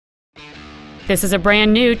This is a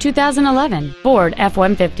brand new 2011 Ford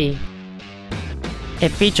F-150. It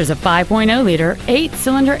features a 5.0-liter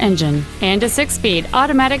 8-cylinder engine and a 6-speed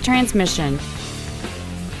automatic transmission.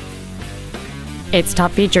 Its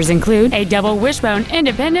top features include a double wishbone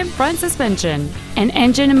independent front suspension, an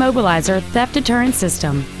engine immobilizer theft deterrent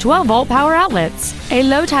system, 12-volt power outlets, a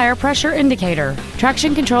low tire pressure indicator,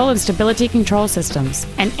 traction control and stability control systems,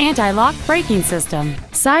 an anti-lock braking system,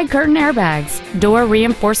 side curtain airbags, door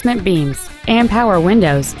reinforcement beams, and power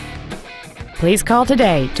windows. Please call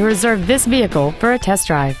today to reserve this vehicle for a test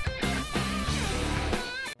drive.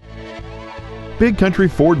 Big Country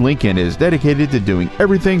Ford Lincoln is dedicated to doing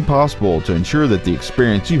everything possible to ensure that the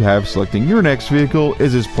experience you have selecting your next vehicle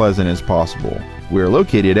is as pleasant as possible. We are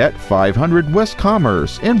located at 500 West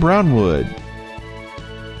Commerce in Brownwood.